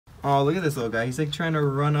Oh, look at this little guy. He's like trying to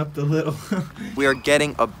run up the little... We are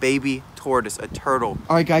getting a baby tortoise, a turtle.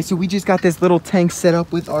 All right, guys, so we just got this little tank set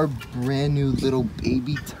up with our brand new little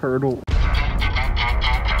baby turtle.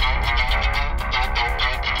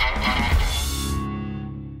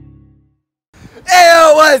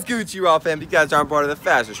 Hey, what's Gucci Rawwfam? You guys aren't part of the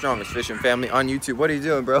fastest, strongest fishing family on YouTube. What are you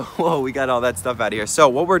doing, bro? Whoa, we got all that stuff out of here. So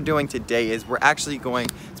what we're doing today is we're actually going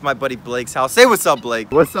to my buddy Blake's house. Say what's up,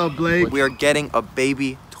 Blake. What's up, Blake? We are getting a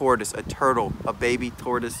baby tortoise, a turtle, a baby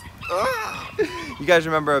tortoise. You guys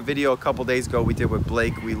remember a video a couple days ago we did with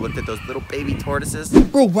Blake? We looked at those little baby tortoises.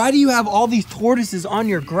 Bro, why do you have all these tortoises on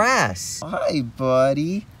your grass? Hi,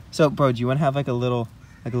 buddy. So, bro, do you want to have like a little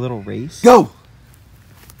race? Go!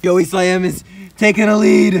 Joey Slam is taking a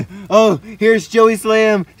lead. Oh, here's Joey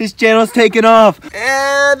Slam. His channel's taking off.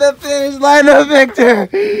 And the finish line of victor,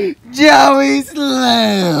 Joey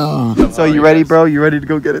Slam. So you ready, bro? You ready to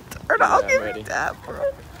go get a turtle? I'll give you that, bro.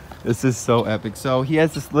 This is so epic. So he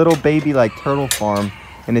has this little baby like turtle farm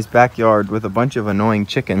in his backyard with a bunch of annoying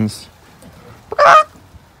chickens.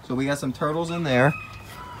 So we got some turtles in there.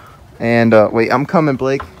 And wait, I'm coming,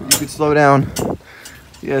 Blake. You could slow down.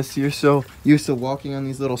 Yes, you're so used to walking on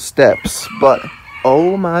these little steps, but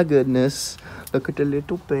oh my goodness, look at the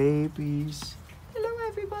little babies. Hello,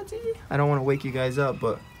 everybody. I don't want to wake you guys up,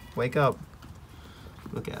 but wake up.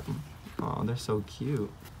 Look at them. Oh, they're so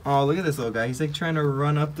cute. Oh, look at this little guy. He's like trying to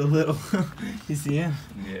run up the little... You see him?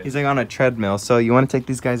 Yeah. He's like on a treadmill. So you want to take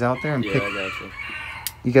these guys out there and pick... I got you.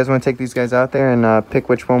 You guys want to take these guys out there and pick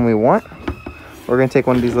which one we want? We're going to take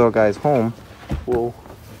one of these little guys home. Whoa.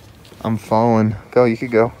 I'm falling. Go, you could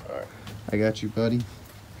go. All right. I got you, buddy.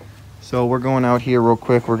 So we're going out here real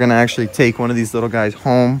quick. We're going to actually take one of these little guys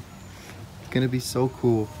home. It's going to be so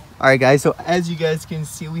cool. All right, guys. So as you guys can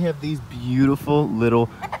see, we have these beautiful little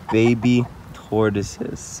baby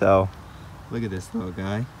tortoises. So look at this little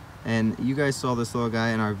guy. And you guys saw this little guy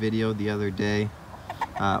in our video the other day.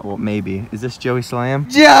 Well, maybe. Is this Joey Slam?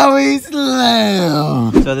 Joey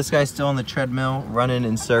Slam! So this guy's still on the treadmill running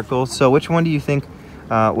in circles. So which one do you think...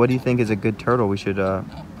 what do you think is a good turtle we should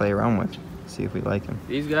play around with? See if we like him.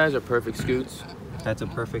 These guys are perfect scoots. That's a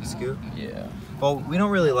perfect scoot? Yeah. Well, we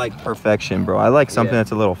don't really like perfection, bro. I like something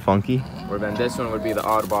that's a little funky. Or then this one would be the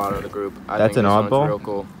oddball out of the group. That's an oddball? One's real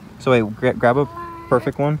cool. So wait, grab a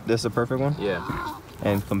perfect one. This is a perfect one? Yeah.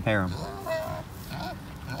 And compare them.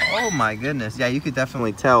 Oh my goodness. Yeah, you could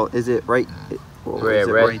definitely tell. Is it right?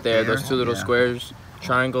 Right there. Those two little squares,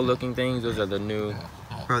 triangle looking things, those are the new...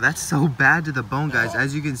 Bro, that's so bad to the bone, guys.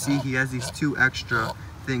 As you can see, he has these two extra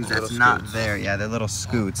things that's not there. Yeah, they're little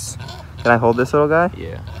scoots. Can I hold this little guy?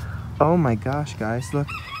 Yeah. Oh my gosh, guys, look.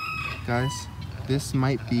 Guys, this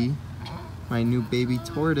might be my new baby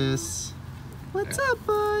tortoise. What's up,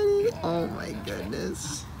 buddy? Oh my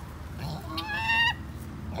goodness.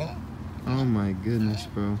 Oh my goodness,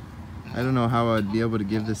 bro. I don't know how I'd be able to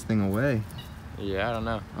give this thing away. Yeah, I don't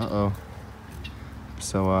know. Uh-oh.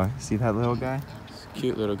 So, see that little guy?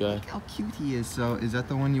 Cute little guy. Look how cute he is. So is that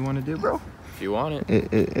the one you want to do, bro? If you want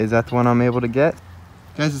it. Is that the one I'm able to get?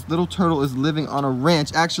 Guys, this little turtle is living on a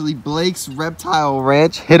ranch. Actually, Blake's Reptile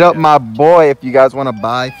Ranch. Hit up my boy if you guys want to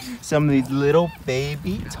buy some of these little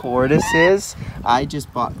baby tortoises. I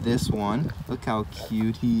just bought this one. Look how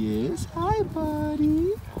cute he is. Hi,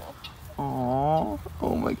 buddy. Aww.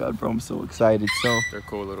 Oh my god, bro, I'm so excited. So they're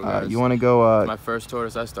cool little guys. You want to go... my first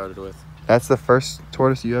tortoise I started with. That's the first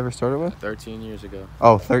tortoise you ever started with? 13 years ago.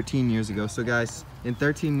 Oh, 13 years ago. So guys, in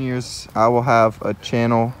 13 years, I will have a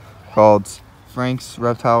channel called Frank's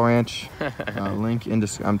Reptile Ranch. Link in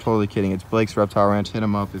I'm totally kidding. It's Blake's Reptile Ranch. Hit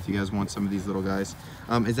him up if you guys want some of these little guys.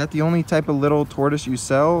 Is that the only type of little tortoise you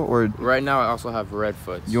sell? Or right now I also have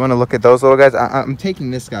redfoots. You want to look at those little guys? I'm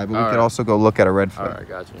taking this guy, but we could also go look at a redfoot. Alright,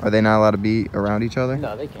 gotcha. Are they not allowed to be around each other?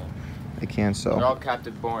 No, they can. They can, so. They're all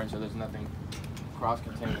captive born, so there's nothing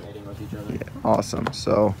cross-contaminating with each other. Yeah, awesome.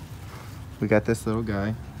 So we got this little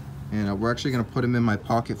guy, and we're actually gonna put him in my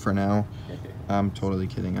pocket for now. I'm totally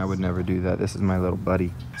kidding. I would never do that. This is my little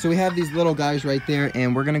buddy. So we have these little guys right there,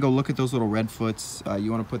 and we're gonna go look at those little redfoots.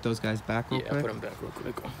 You want to put those guys back real quick? Yeah, put them back real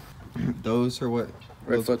quick. Those are what?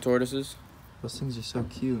 Redfoot tortoises. Those things are so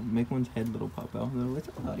cute. Make one's head little pop out. Little, what's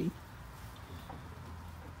up, buddy?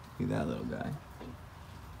 Look at that little guy.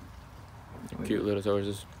 Cute little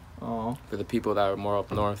tortoises. Oh. For the people that are more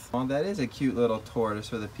up north. Oh, that is a cute little tortoise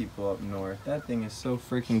for the people up north. That thing is so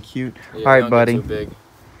freaking cute. Yeah, all right, buddy. Too big.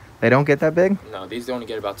 They don't get that big? No, these only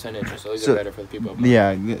get about 10 inches, so these are better for the people up north.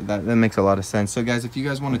 Yeah, that makes a lot of sense. So guys, if you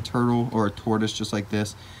guys want a turtle or a tortoise just like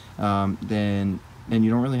this, then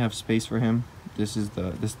you don't really have space for him, this is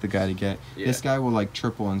the guy to get. Yeah. This guy will like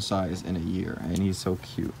triple in size in a year, and he's so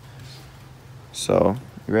cute. So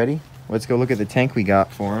You ready? Let's go look at the tank we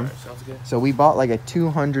got for him. Right, sounds good. So we bought like a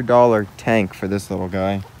 $200 tank for this little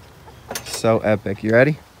guy. So epic. You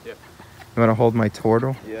ready? Yep. You want to hold my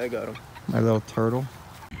turtle? Yeah, I got him. My little turtle.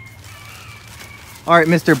 All right,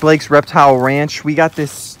 Mr. Blake's Reptile Ranch. We got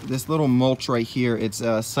this little mulch right here. It's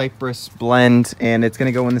a cypress blend, and it's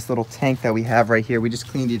gonna go in this little tank that we have right here. We just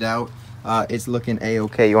cleaned it out. It's looking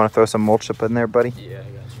a-okay. You want to throw some mulch up in there, buddy? Yeah, I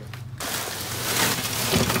got you.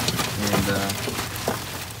 And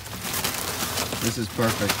this is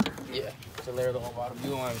perfect. Yeah, to layer the whole bottom.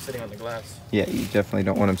 You don't want him sitting on the glass. Yeah, you definitely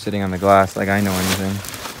don't want him sitting on the glass like I know anything.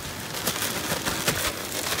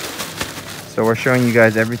 So we're showing you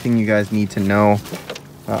guys everything you guys need to know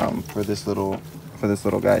for this little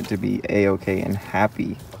guy to be a-okay and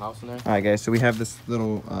happy. The house in there. All right, guys. So we have this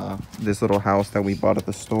little house that we bought at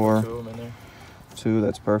the store. 2 of them in there. 2,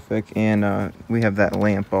 that's perfect. And we have that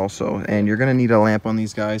lamp also. And you're gonna need a lamp on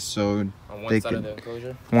these guys, so On one side of the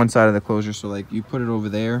enclosure. One side of the enclosure. So like you put it over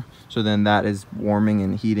there, so then that is warming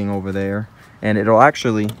and heating over there, and it'll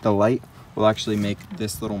actually the light will actually make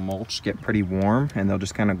this little mulch get pretty warm, and they'll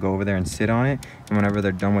just kind of go over there and sit on it, and whenever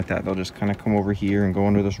they're done with that, they'll just kind of come over here and go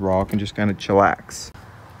under this rock and just kind of chillax.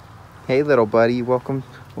 Hey little buddy, welcome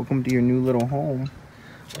to your new little home.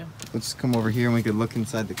 Yeah. Let's come over here and we could look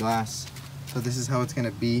inside the glass. So this is how it's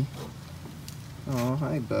gonna be. Oh,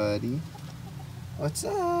 hi buddy. What's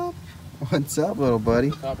up? What's up, little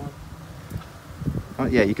buddy? Top one. Oh,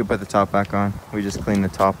 yeah, you can put the top back on. We just cleaned the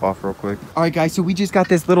top off real quick. All right, guys, so we just got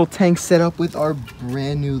this little tank set up with our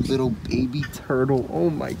brand new little baby turtle.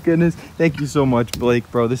 Oh, my goodness. Thank you so much, Blake,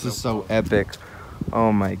 bro. This is so epic.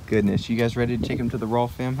 Oh, my goodness. You guys ready to take him to the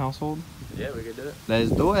Rawwfam household? Yeah, we could do it.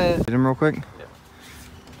 Let's do it. Hit him real quick. Yeah.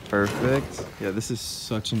 Perfect. Yeah, this is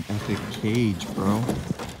such an epic cage, bro.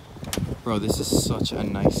 Bro, this is such a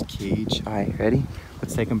nice cage. All right, ready?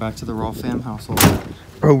 Let's take him back to the Rawwfam household.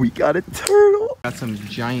 Bro, we got a turtle. Got some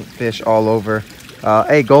giant fish all over.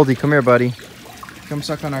 Hey, Goldie, come here, buddy. Come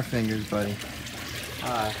suck on our fingers, buddy.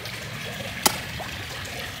 Hi.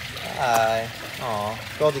 Hi. Aw.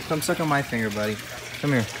 Goldie, come suck on my finger, buddy.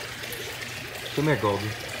 Come here. Come here, Goldie.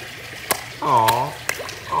 Aw.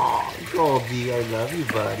 Aw, Goldie, I love you,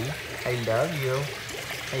 buddy. I love you.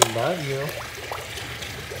 I love you.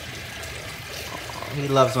 Aw, he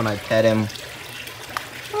loves when I pet him.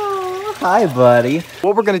 Hi, buddy.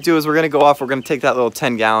 What we're gonna do is we're gonna go off. We're gonna take that little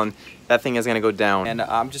 10-gallon. That thing is gonna go down, and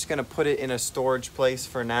I'm just gonna put it in a storage place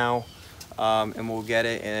for now, and we'll get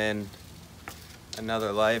it in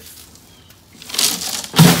another life.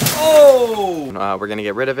 Oh! We're gonna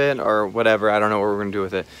get rid of it or whatever. I don't know what we're gonna do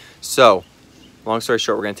with it. So, long story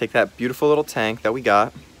short, we're gonna take that beautiful little tank that we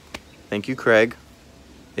got. Thank you, Craig,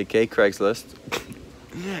 aka Craigslist,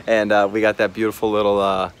 and we got that beautiful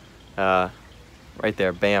little right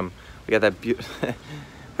there. Bam. We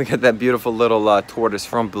got that beautiful little tortoise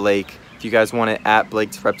from Blake. If you guys want it, at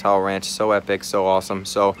Blake's Reptile Ranch. So epic, so awesome.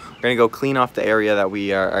 So we're gonna go clean off the area that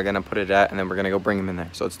we are gonna put it at, and then we're gonna go bring him in there.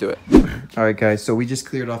 So let's do it. All right, guys. So we just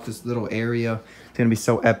cleared off this little area. It's gonna be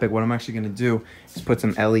so epic. What I'm actually gonna do is put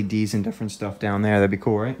some LEDs and different stuff down there. That'd be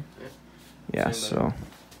cool, right? Yeah. Yeah. So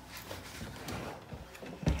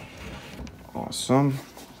awesome.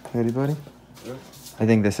 Ready, buddy? Yeah. I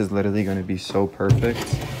think this is literally gonna be so perfect.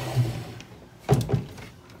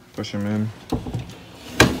 Push him in.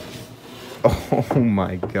 Oh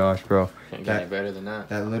my gosh, bro. Can't get any better than that.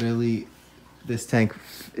 That literally, this tank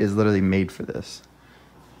is literally made for this.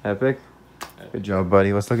 Epic? Good job,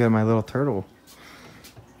 buddy. Let's look at my little turtle.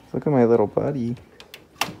 Look at my little buddy.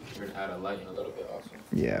 We're gonna add a light in a little bit also.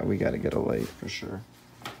 Yeah, we gotta get a light for sure.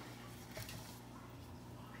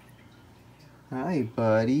 Hi,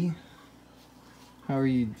 buddy. How are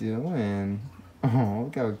you doing? Oh,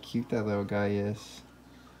 look how cute that little guy is.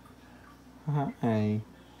 Hi.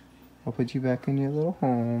 I'll put you back in your little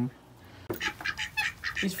home.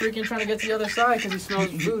 He's freaking trying to get to the other side because he smells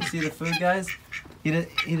food. See the food, guys? He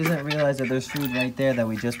doesn't realize that there's food right there that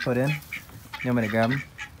we just put in. You want me to grab him?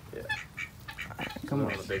 Yeah. Come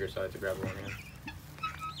on. On the bigger side to grab one hand.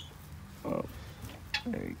 Oh,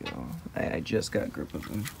 there you go. I just got grip of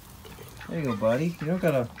him. There you go, buddy. You don't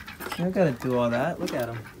gotta do all that. Look at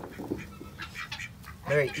him.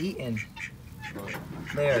 They're eating.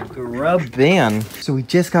 They are grubbing. So we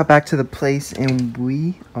just got back to the place and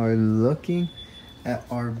we are looking at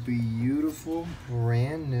our beautiful,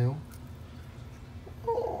 brand new.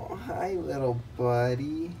 Oh, hi, little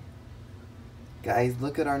buddy. Guys,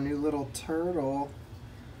 look at our new little turtle.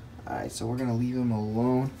 All right, so we're gonna leave him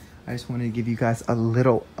alone. I just wanted to give you guys a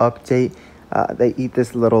little update. They eat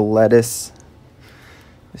this little lettuce.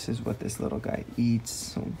 This is what this little guy eats,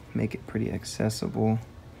 so make it pretty accessible.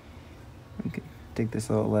 Okay. Take this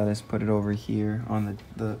little lettuce, put it over here on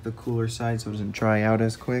the cooler side so it doesn't dry out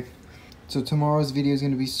as quick. So tomorrow's video is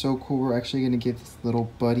going to be so cool. We're actually going to give this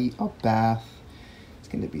little buddy a bath. It's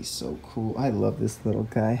going to be so cool. I love this little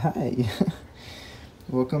guy. Hi.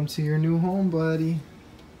 Welcome to your new home, buddy.